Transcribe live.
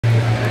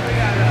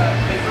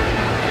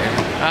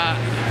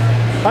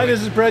Hi,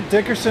 this is Brett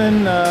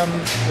Dickerson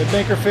at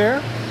Maker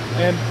Faire.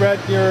 And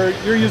Brett,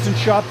 you're using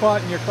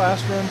Shopbot in your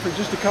classroom for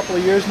just a couple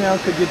of years now.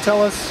 Could you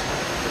tell us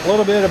a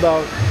little bit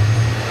about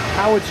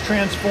how it's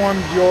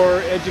transformed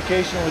your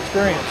educational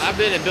experience? I've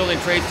been a building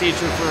trades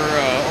teacher for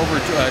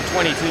over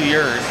 22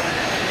 years.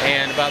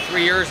 And about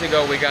 3 years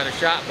ago we got a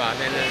Shopbot,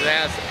 and it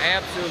has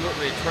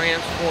absolutely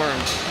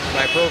transformed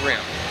my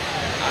program.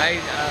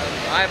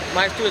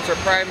 My students are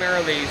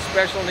primarily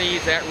special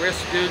needs,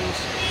 at-risk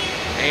students,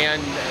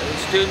 and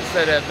students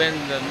that have been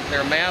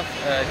their math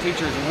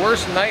teacher's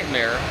worst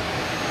nightmare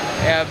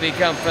have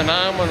become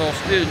phenomenal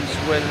students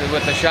with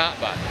the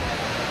Shopbot.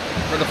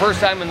 For the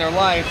first time in their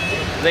life,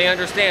 they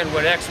understand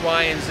what X,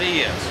 Y, and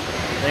Z is.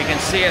 They can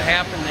see it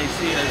happen, they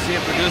see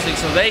it producing,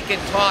 so they can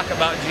talk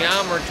about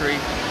geometry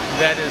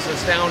that is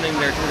astounding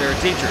their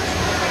teachers.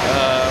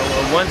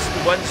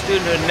 One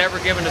student who had never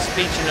given a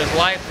speech in his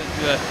life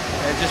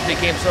it just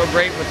became so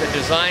great with the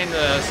design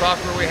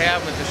software we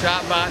have with the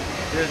Shopbot.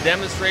 Did a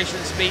demonstration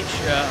speech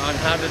on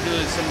how to do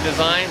some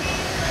design,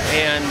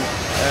 and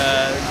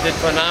did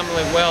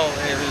phenomenally well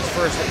in his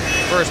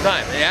first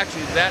time. And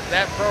actually,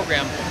 that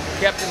program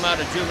kept him out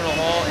of juvenile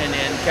hall and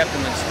kept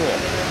him in school.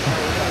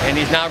 And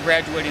he's now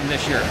graduating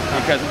this year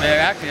because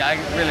actually I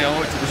really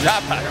owe it to the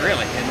Shopbot,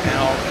 really.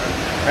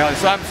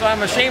 So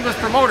I'm a shameless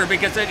promoter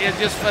because it's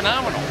just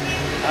phenomenal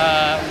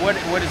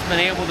what it's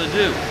been able to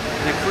do.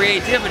 The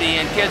creativity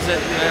in kids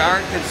that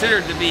aren't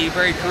considered to be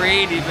very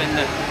creative and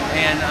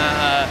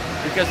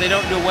because they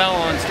don't do well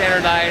on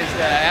standardized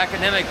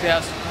academic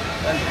tests,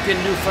 can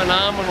do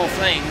phenomenal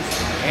things.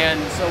 And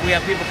so we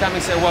have people coming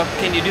and say, well,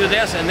 can you do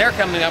this? And they're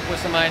coming up with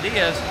some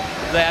ideas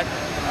that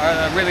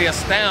really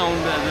astound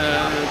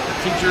the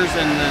teachers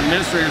and the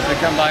administrators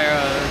that come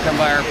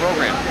by our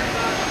program.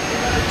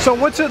 So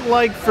what's it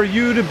like for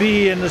you to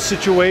be in the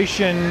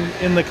situation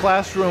in the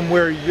classroom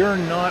where you're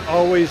not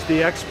always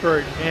the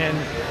expert and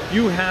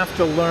you have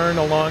to learn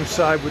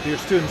alongside with your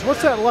students?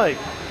 What's that like?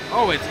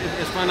 Oh, it's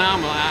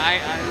phenomenal.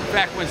 In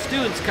fact, when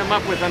students come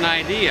up with an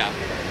idea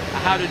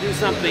how to do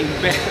something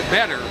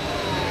better,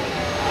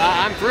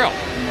 I'm thrilled.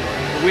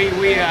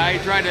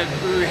 I try to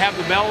have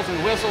the bells and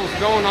whistles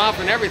going off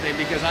and everything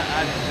because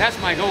that's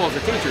my goal as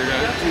a teacher.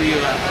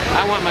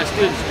 I want my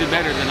students to do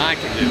better than I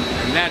can do,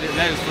 and that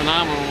is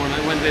phenomenal.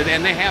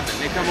 And they have it.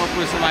 They come up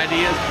with some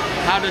ideas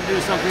how to do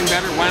something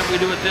better. Why don't we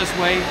do it this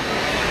way?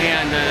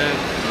 And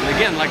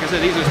again, like I said,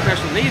 these are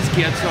special needs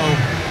kids, so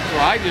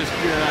I just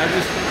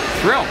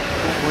thrill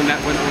when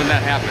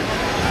that happens.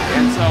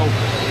 And so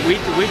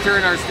we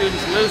turn our students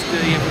loose.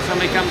 If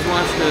somebody comes and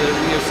wants to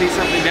see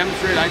something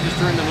demonstrated, I just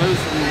turn them loose,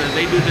 and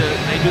they do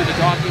the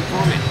talking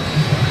for me.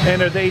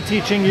 And are they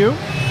teaching you?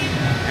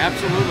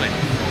 Absolutely.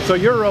 So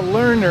you're a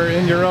learner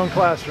in your own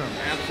classroom.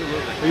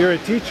 Absolutely. You're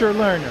a teacher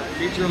learner.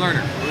 Teacher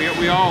learner.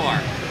 We all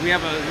are. We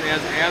have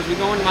as we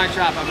go into my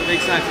shop, I have a big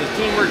sign that says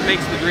 "Teamwork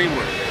makes the dream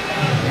work,"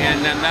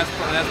 and that's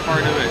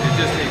part of it. It's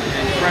just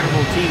an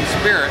incredible team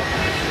spirit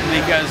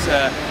because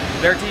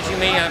they're teaching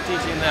me, I'm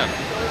teaching them.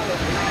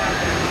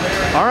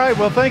 All right,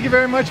 well, thank you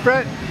very much,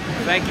 Brett.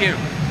 Thank you.